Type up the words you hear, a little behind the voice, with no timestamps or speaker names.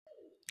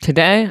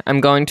Today,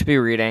 I'm going to be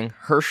reading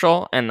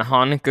Herschel and the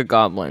Hanukkah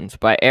Goblins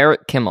by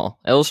Eric Kimmel,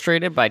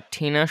 illustrated by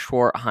Tina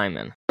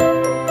Schwartz-Hyman.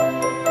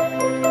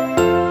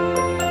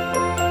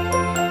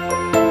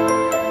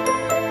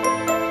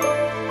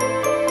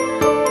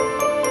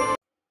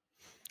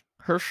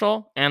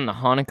 Herschel and the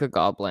Hanukkah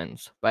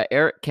Goblins by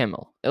Eric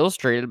Kimmel,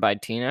 illustrated by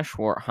Tina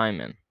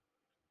Schwartz-Hyman.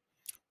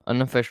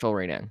 Unofficial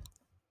reading.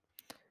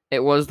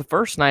 It was the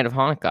first night of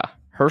Hanukkah.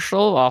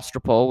 Herschel of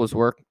Ostropol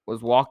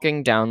was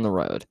walking down the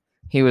road.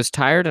 He was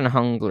tired and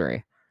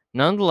hungry.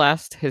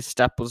 Nonetheless, his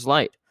step was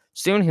light.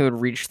 Soon he would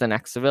reach the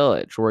next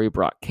village, where he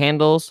brought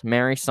candles,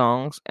 merry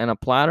songs, and a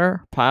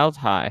platter piled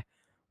high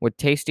with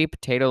tasty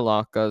potato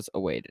latkes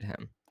awaited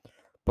him.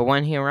 But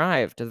when he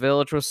arrived, the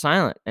village was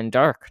silent and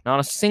dark. Not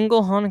a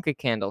single Hanukkah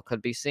candle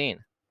could be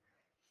seen.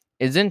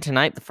 "Isn't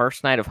tonight the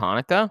first night of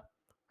Hanukkah?"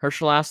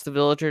 Herschel asked the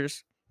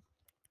villagers.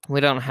 "We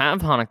don't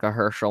have Hanukkah,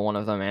 Herschel," one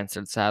of them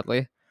answered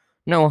sadly.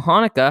 "No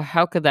Hanukkah?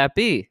 How could that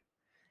be?"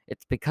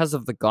 "It's because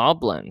of the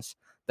goblins.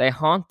 They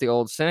haunt the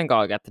old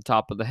synagogue at the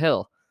top of the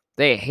hill.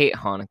 They hate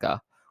Hanukkah.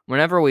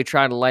 Whenever we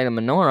try to light a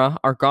menorah,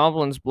 our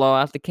goblins blow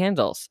out the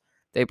candles.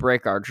 They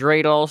break our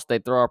dreidels, they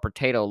throw our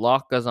potato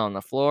latkes on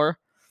the floor.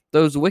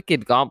 Those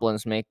wicked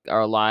goblins make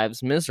our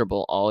lives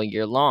miserable all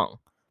year long.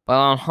 But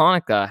on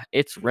Hanukkah,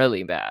 it's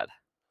really bad."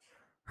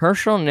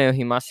 Herschel knew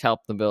he must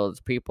help the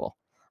village people.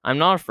 "I'm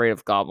not afraid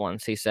of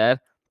goblins," he said.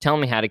 "Tell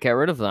me how to get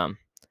rid of them."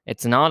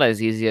 "It's not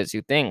as easy as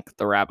you think,"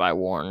 the rabbi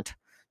warned.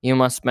 "You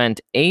must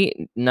spend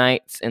 8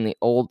 nights in the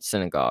old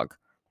synagogue.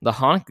 The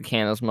Hanukkah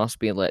candles must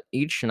be lit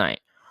each night.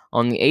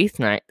 On the 8th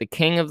night, the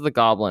king of the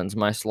goblins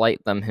must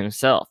light them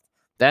himself.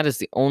 That is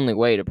the only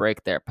way to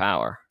break their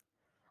power."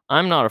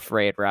 "I'm not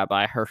afraid,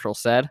 Rabbi," Herschel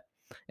said.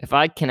 "If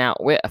I can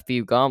outwit a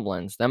few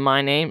goblins, then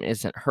my name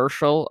isn't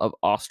Herschel of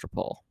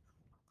Ostropol."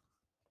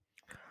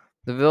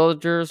 The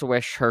villagers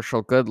wished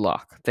Herschel good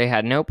luck. They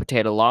had no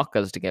potato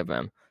latkes to give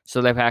him,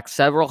 so they packed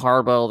several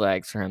hard-boiled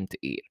eggs for him to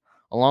eat,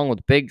 along with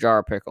a big jar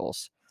of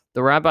pickles.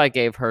 The rabbi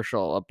gave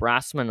Herschel a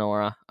brass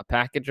menorah, a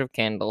package of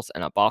candles,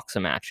 and a box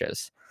of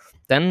matches.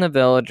 Then the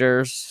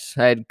villagers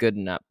said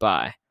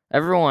goodbye.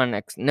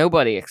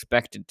 Nobody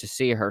expected to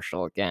see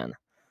Herschel again.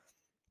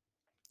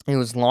 It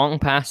was long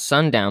past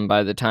sundown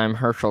by the time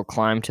Herschel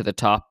climbed to the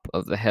top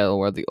of the hill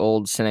where the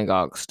old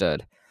synagogue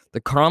stood. The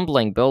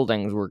crumbling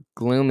buildings were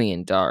gloomy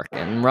and dark,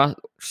 and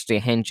rusty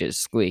hinges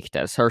squeaked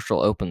as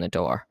Herschel opened the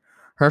door.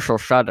 Herschel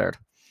shuddered.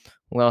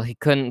 Well, he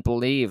couldn't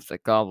believe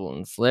that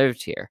goblins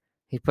lived here.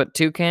 He put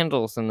 2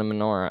 candles in the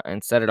menorah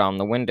and set it on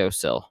the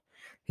windowsill.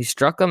 He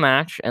struck a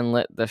match and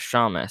lit the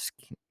shamas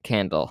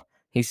candle.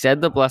 He said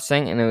the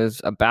blessing and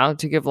was about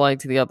to give light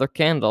to the other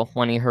candle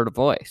when he heard a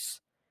voice.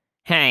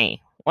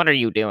 "Hey, what are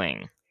you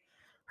doing?"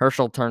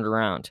 Herschel turned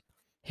around.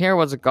 Here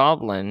was a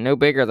goblin no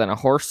bigger than a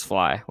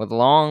horsefly, with a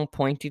long,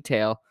 pointy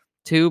tail,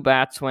 2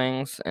 bat's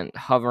wings, and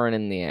hovering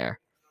in the air.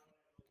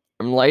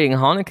 "I'm lighting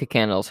Hanukkah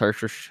candles,"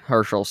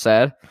 Herschel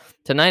said.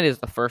 "Tonight is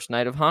the first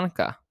night of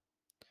Hanukkah."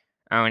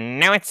 "Oh,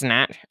 no, it's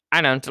not.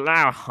 I don't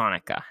allow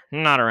Hanukkah.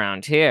 Not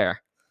around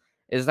here."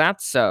 "Is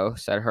that so?"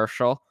 said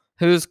Herschel.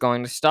 "Who's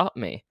going to stop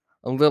me?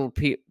 A little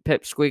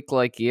pipsqueak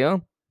like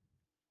you?"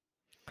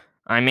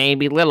 "I may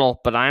be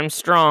little, but I'm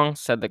strong,"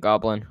 said the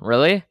goblin.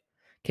 "Really?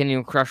 Can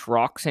you crush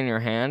rocks in your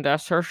hand?"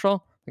 asked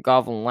Herschel. The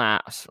goblin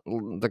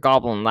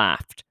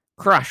laughed.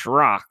 "Crush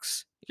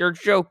rocks? You're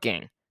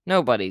joking.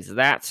 Nobody's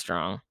that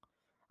strong."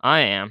 "I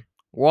am.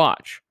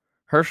 Watch."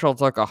 Herschel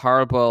took a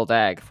hard-boiled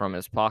egg from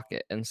his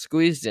pocket and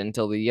squeezed it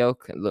until the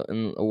yolk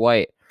and the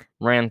white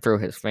ran through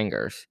his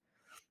fingers.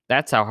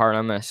 "That's how hard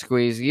I'm going to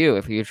squeeze you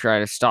if you try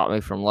to stop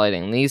me from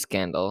lighting these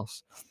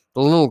candles."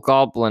 The little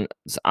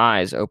goblin's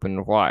eyes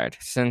opened wide,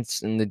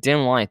 since in the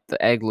dim light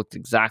the egg looked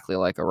exactly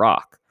like a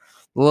rock.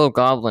 The little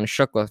goblin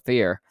shook with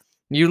fear.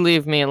 "You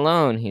leave me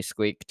alone," he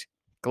squeaked.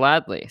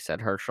 "Gladly," said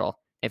Herschel,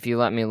 "if you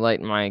let me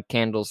light my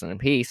candles in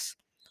peace."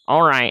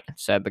 "All right,"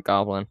 said the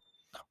goblin.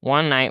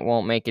 "One night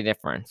won't make a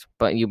difference,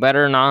 but you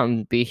better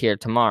not be here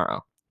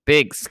tomorrow.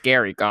 Big,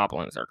 scary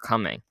goblins are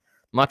coming,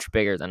 much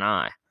bigger than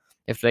I.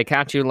 If they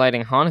catch you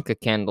lighting Hanukkah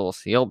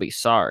candles, you'll be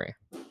sorry."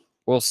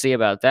 "We'll see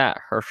about that,"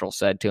 Herschel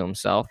said to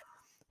himself.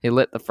 He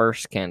lit the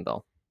first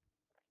candle.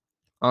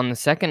 On the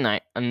second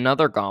night,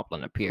 another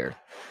goblin appeared.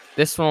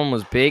 This one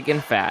was big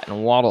and fat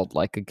and waddled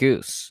like a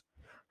goose.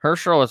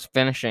 Herschel was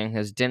finishing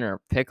his dinner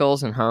of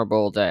pickles and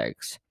hard-boiled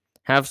eggs.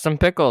 "Have some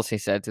pickles," he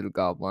said to the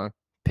goblin.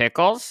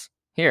 "Pickles?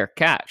 Here,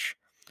 catch."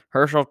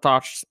 Herschel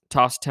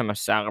tossed him a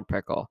sour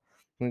pickle.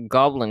 The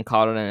goblin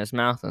caught it in his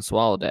mouth and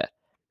swallowed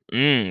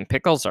it.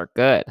 Pickles are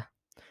good."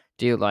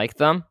 "Do you like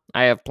them?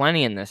 I have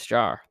plenty in this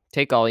jar.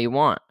 Take all you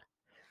want."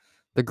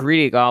 The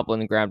greedy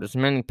goblin grabbed as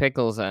many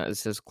pickles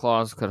as his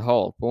claws could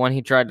hold, but when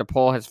he tried to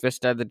pull his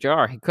fist out of the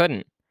jar, he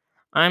couldn't.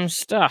 "I'm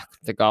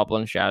stuck," the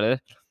goblin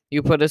shouted.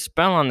 "You put a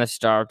spell on this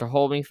jar to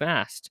hold me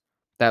fast."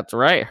 "That's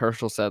right,"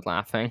 Herschel said,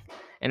 laughing,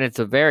 "and it's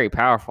a very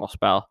powerful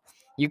spell.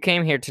 You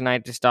came here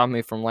tonight to stop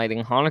me from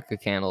lighting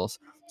Hanukkah candles,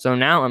 so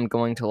now I'm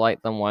going to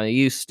light them while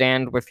you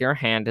stand with your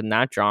hand in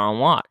that jar and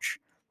watch.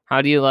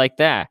 How do you like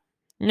that?"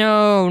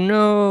 No,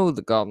 no,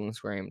 the goblin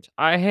screamed.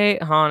 I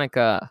hate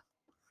Hanukkah.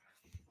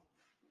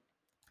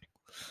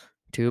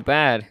 Too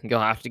bad. You'll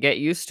have to get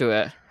used to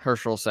it,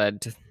 Herschel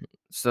said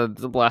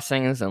the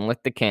blessings and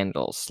lit the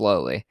candles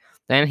slowly.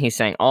 Then he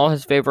sang all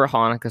his favorite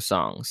Hanukkah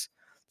songs.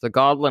 The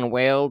goblin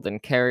wailed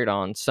and carried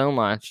on so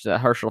much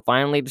that Herschel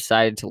finally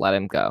decided to let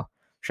him go.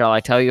 Shall I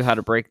tell you how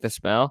to break the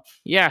spell?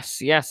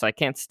 Yes, yes, I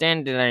can't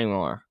stand it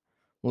anymore.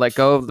 Let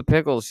go of the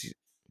pickles.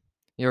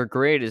 Your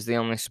grade is the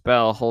only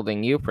spell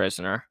holding you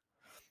prisoner.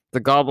 The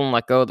goblin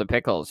let go of the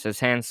pickles. His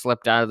hand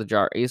slipped out of the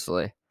jar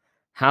easily.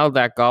 How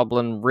that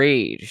goblin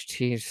raged!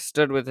 He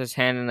stood with his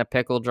hand in a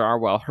pickle jar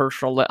while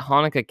Herschel lit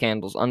Hanukkah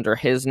candles under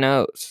his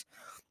nose.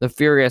 The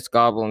furious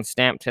goblin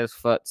stamped his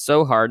foot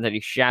so hard that he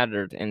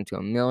shattered into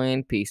a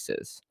million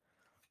pieces.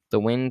 The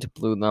wind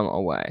blew them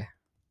away.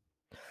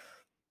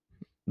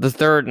 The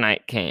third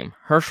night came.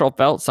 Herschel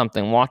felt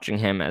something watching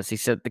him as he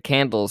set the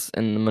candles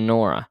in the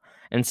menorah.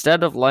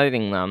 Instead of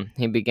lighting them,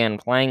 he began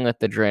playing with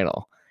the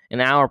dreidel. An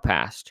hour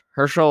passed.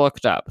 Herschel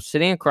looked up.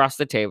 Sitting across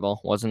the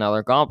table was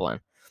another goblin.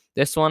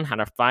 This one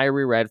had a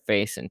fiery red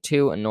face and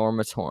two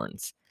enormous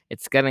horns.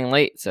 It's getting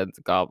late, said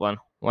the goblin.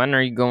 When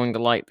are you going to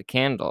light the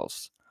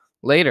candles?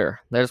 Later.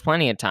 There's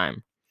plenty of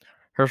time.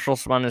 Herschel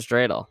spun his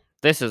dreidel.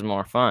 This is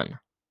more fun.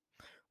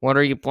 What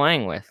are you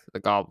playing with? The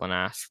goblin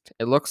asked.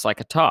 It looks like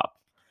a top.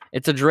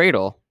 It's a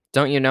dreidel.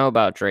 Don't you know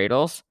about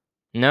dreidels?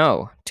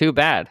 No. Too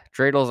bad.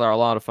 Dreidels are a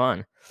lot of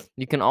fun.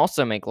 You can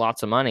also make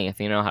lots of money if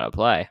you know how to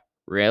play.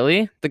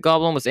 Really? The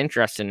goblin was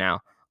interested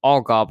now.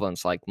 All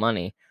goblins like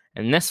money,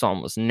 and this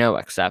one was no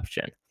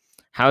exception.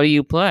 How do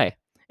you play?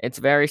 It's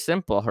very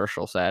simple,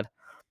 Herschel said.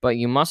 But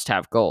you must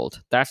have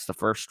gold. That's the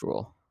first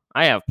rule.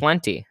 I have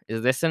plenty.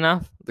 Is this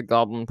enough? The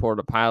goblin poured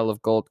a pile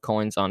of gold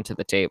coins onto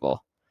the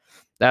table.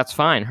 That's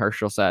fine,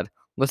 Herschel said.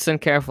 Listen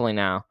carefully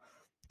now.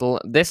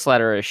 This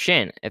letter is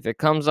Shin. If it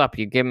comes up,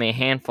 you give me a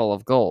handful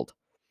of gold.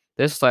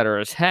 This letter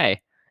is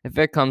Hey. If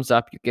it comes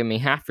up, you give me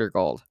half your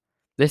gold.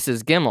 This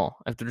is Gimel.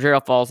 If the drill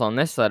falls on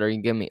this letter,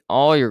 you give me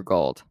all your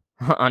gold.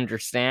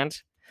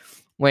 Understand?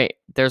 Wait,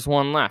 there's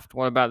one left.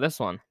 What about this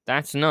one?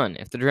 That's Nun.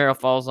 If the drill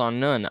falls on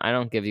Nun, I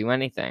don't give you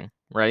anything.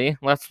 Ready?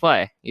 Let's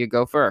play. You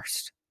go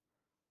first.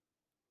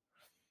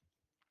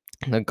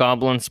 The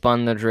goblin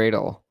spun the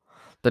dreidel.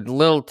 The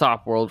little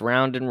top whirled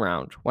round and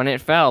round. When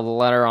it fell, the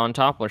letter on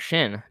top was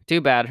Shin.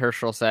 Too bad,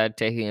 Herschel said,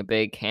 taking a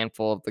big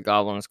handful of the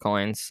goblin's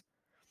coins.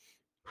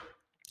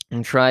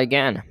 And try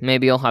again.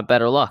 Maybe you'll have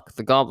better luck.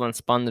 The goblin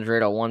spun the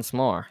dreidel once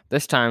more.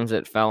 This time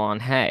it fell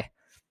on hay.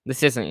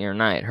 This isn't your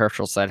night,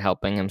 Herschel said,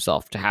 helping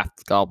himself to half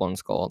the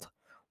goblin's gold.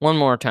 One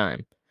more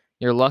time.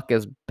 Your luck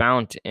is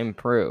bound to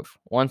improve.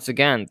 Once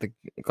again, the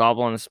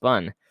goblin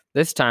spun.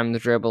 This time the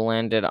dreidel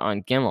landed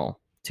on Gimel.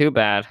 Too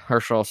bad,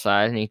 Herschel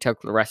sighed, and he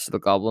took the rest of the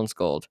goblin's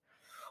gold.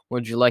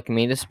 Would you like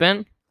me to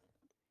spin?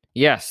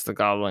 Yes, the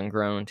goblin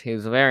groaned. He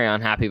was very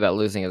unhappy about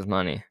losing his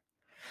money.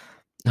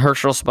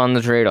 Herschel spun the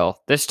dreidel.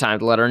 This time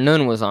the letter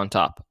Nun was on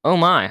top. Oh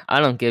my, I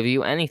don't give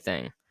you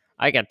anything.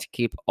 I get to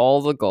keep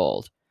all the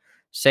gold.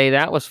 Say,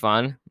 that was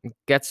fun.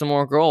 Get some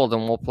more gold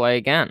and we'll play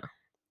again.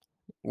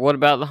 What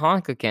about the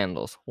Hanukkah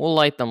candles? We'll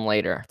light them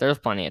later. There's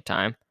plenty of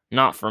time.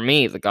 Not for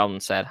me, the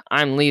goblin said.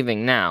 I'm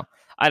leaving now.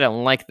 I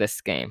don't like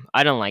this game.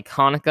 I don't like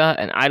Hanukkah,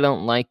 and I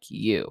don't like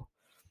you.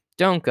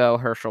 Don't go,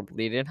 Herschel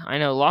pleaded. I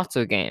know lots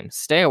of games.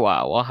 Stay a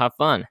while. We'll have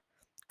fun.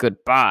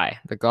 Goodbye.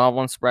 The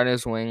goblin spread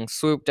his wings,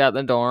 swooped out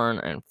the door,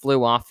 and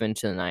flew off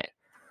into the night.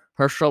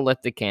 Herschel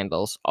lit the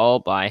candles all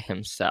by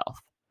himself.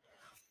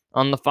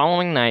 On the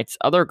following nights,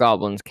 other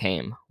goblins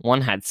came.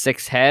 One had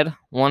 6 heads,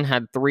 one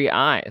had 3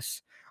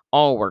 eyes.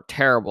 All were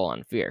terrible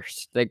and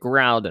fierce. They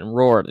growled and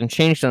roared and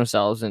changed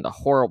themselves into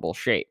horrible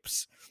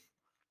shapes.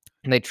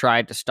 They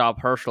tried to stop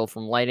Herschel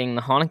from lighting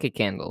the Hanukkah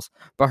candles,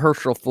 but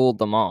Herschel fooled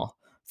them all.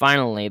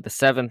 Finally, the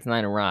 7th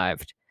night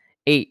arrived.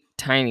 8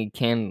 tiny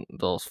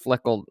candles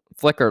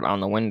flickered on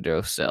the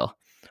windowsill.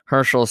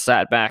 Herschel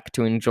sat back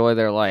to enjoy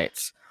their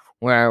lights.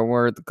 Where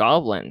were the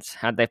goblins?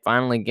 Had they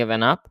finally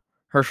given up?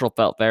 Herschel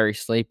felt very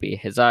sleepy,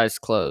 his eyes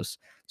closed.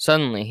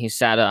 Suddenly, he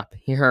sat up.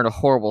 He heard a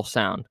horrible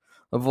sound,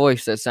 a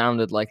voice that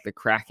sounded like the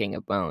cracking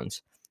of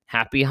bones.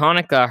 Happy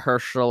Hanukkah,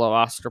 Herschel of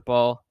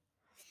Ostropol.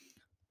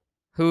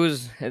 Who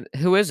is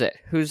it?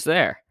 Who's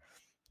there?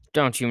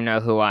 Don't you know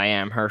who I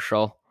am,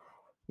 Herschel?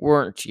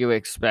 Weren't you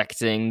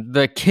expecting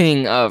the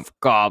king of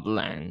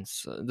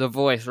goblins? The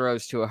voice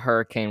rose to a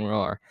hurricane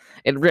roar.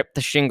 It ripped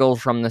the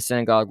shingles from the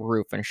synagogue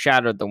roof and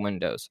shattered the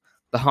windows.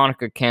 The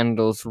Hanukkah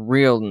candles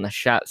reeled in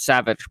the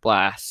savage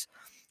blast,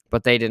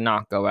 but they did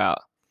not go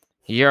out.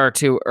 You're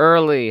too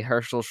early,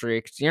 Herschel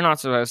shrieked. You're not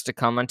supposed to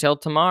come until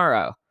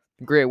tomorrow.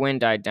 The great wind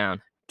died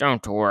down.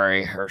 Don't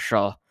worry,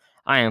 Herschel.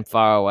 I am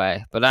far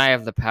away, but I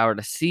have the power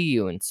to see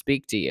you and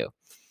speak to you.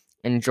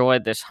 Enjoy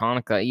this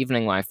Hanukkah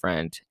evening, my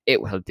friend.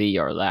 It will be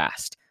your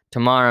last.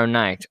 Tomorrow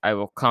night I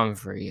will come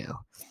for you.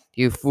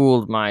 You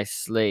fooled my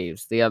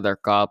slaves, the other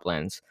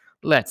goblins.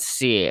 Let's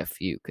see if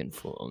you can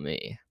fool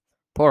me.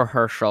 Poor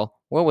Herschel.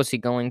 What was he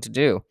going to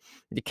do?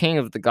 The king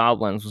of the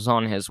goblins was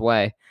on his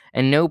way,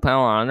 and no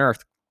power on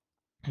earth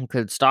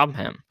could stop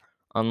him.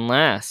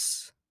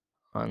 Unless...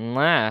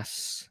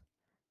 Unless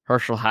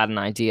Herschel had an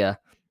idea.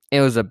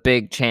 It was a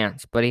big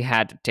chance, but he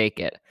had to take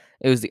it.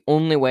 It was the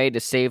only way to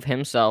save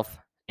himself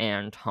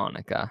and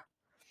Hanukkah.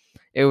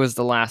 It was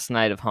the last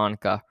night of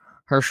Hanukkah.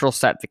 Herschel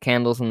set the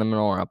candles in the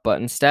menorah,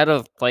 but instead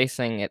of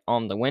placing it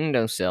on the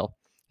windowsill,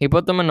 he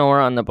put the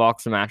menorah and the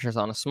box of matches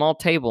on a small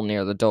table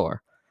near the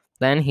door.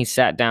 Then he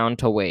sat down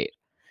to wait.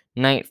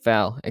 Night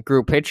fell. It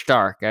grew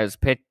dark as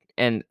pitch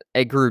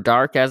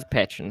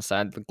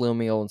inside the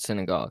gloomy old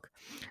synagogue.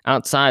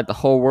 Outside, the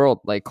whole world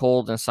lay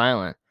cold and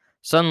silent.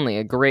 Suddenly,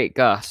 a great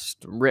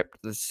gust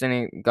ripped the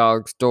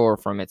synagogue's door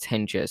from its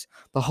hinges.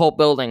 The whole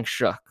building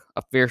shook.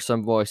 A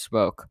fearsome voice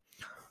spoke.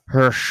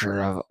 Herschel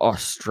of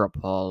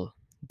Ostropol.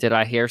 Did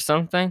I hear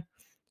something?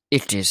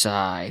 It is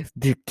I,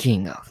 the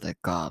king of the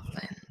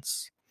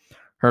goblins.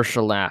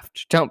 Herschel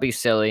laughed. Don't be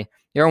silly.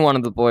 You're one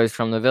of the boys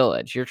from the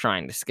village. You're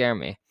trying to scare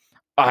me.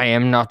 I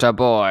am not a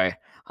boy.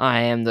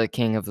 I am the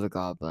king of the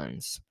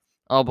goblins.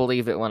 I'll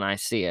believe it when I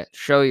see it.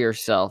 Show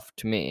yourself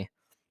to me.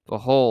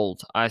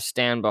 Behold, I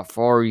stand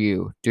before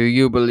you. Do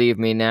you believe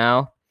me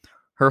now?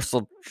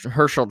 Herschel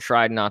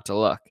tried not to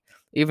look.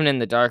 Even in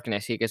the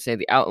darkness, he could see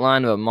the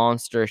outline of a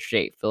monstrous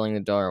shape filling the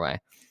doorway,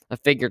 a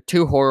figure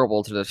too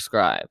horrible to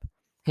describe.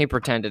 He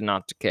pretended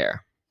not to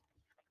care.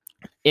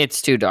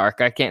 It's too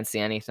dark. I can't see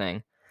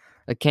anything.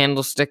 A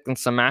candlestick and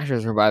some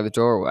ashes are by the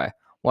doorway.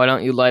 Why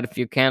don't you light a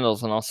few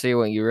candles and I'll see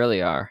what you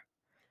really are?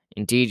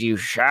 Indeed you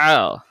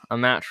shall. A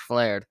match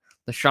flared.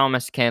 The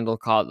shaman's candle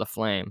caught the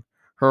flame.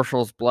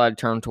 Herschel's blood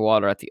turned to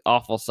water at the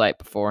awful sight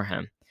before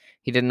him.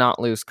 He did not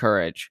lose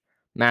courage.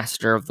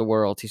 Master of the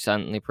world, he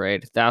suddenly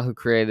prayed, thou who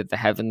created the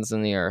heavens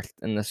and the earth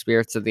and the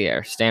spirits of the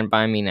air, stand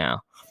by me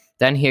now.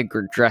 Then he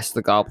addressed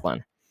the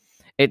goblin.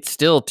 It's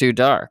still too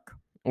dark.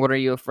 What are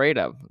you afraid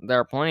of? There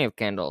are plenty of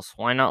candles.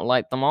 Why not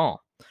light them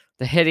all?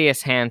 The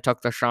hideous hand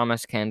took the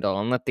shaman's candle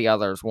and lit the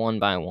others one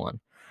by one.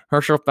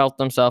 Herschel felt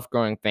himself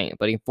growing faint,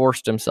 but he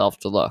forced himself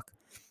to look.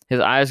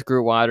 His eyes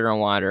grew wider and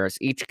wider as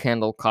each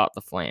candle caught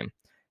the flame.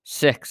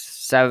 6,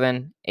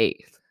 7,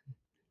 8.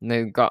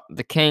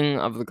 The king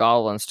of the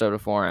goblins stood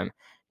before him.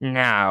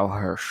 Now,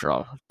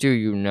 Herschel, do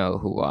you know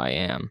who I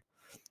am?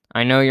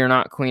 I know you're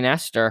not Queen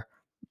Esther.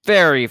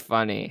 Very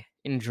funny.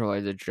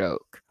 Enjoy the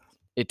joke.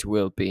 It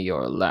will be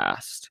your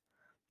last.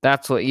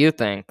 That's what you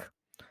think.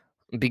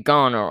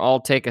 Begone, or I'll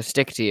take a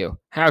stick to you.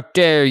 How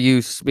dare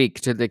you speak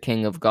to the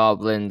king of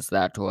goblins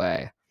that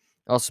way?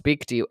 I'll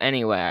speak to you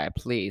any way I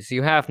please.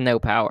 You have no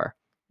power.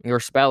 Your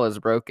spell is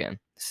broken.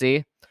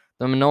 See?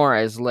 The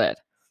menorah is lit.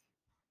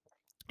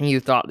 You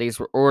thought these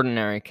were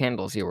ordinary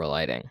candles you were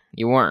lighting.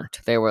 You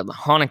weren't. They were the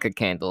Hanukkah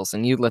candles,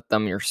 and you lit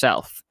them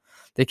yourself.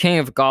 The king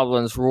of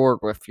goblins roared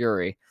with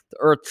fury. The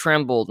earth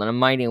trembled, and a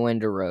mighty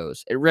wind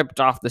arose. It ripped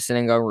off the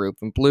synagogue roof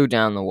and blew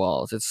down the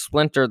walls. It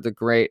splintered the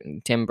great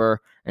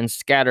timber and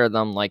scattered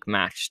them like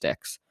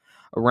matchsticks.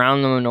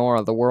 Around the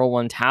menorah, the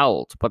whirlwind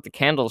howled, but the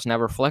candles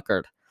never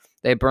flickered.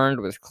 They burned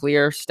with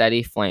clear,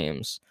 steady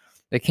flames.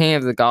 The king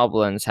of the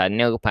goblins had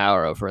no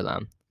power over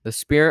them. The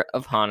spirit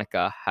of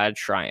Hanukkah had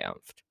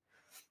triumphed.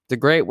 The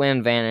great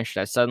wind vanished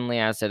as suddenly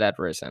as it had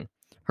risen.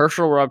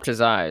 Herschel rubbed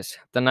his eyes.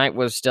 The night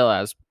was still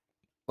as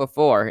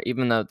before,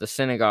 even though the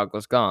synagogue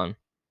was gone.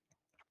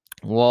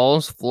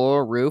 Walls,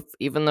 floor, roof,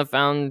 even the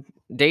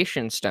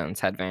foundation stones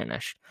had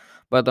vanished,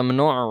 but the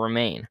menorah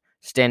remained,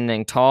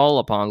 standing tall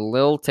upon the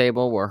little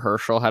table where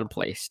Herschel had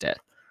placed it.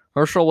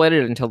 Herschel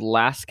waited until the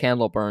last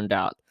candle burned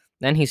out.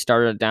 Then he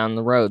started down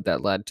the road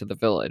that led to the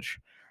village.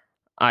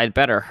 I'd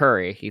better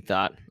hurry, he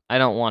thought. I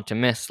don't want to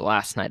miss the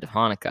last night of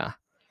Hanukkah.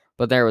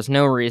 But there was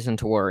no reason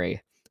to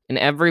worry. In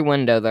every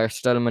window there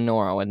stood a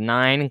menorah with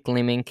 9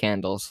 gleaming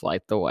candles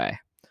light the way.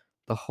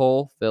 The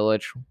whole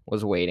village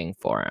was waiting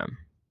for him.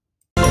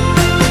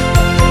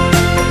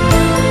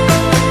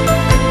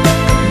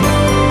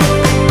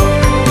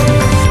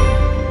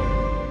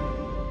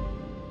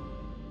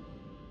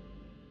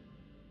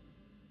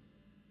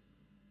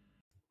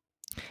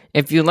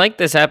 If you like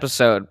this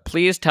episode,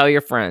 please tell your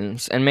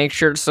friends and make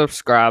sure to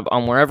subscribe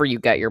on wherever you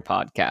get your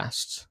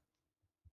podcasts.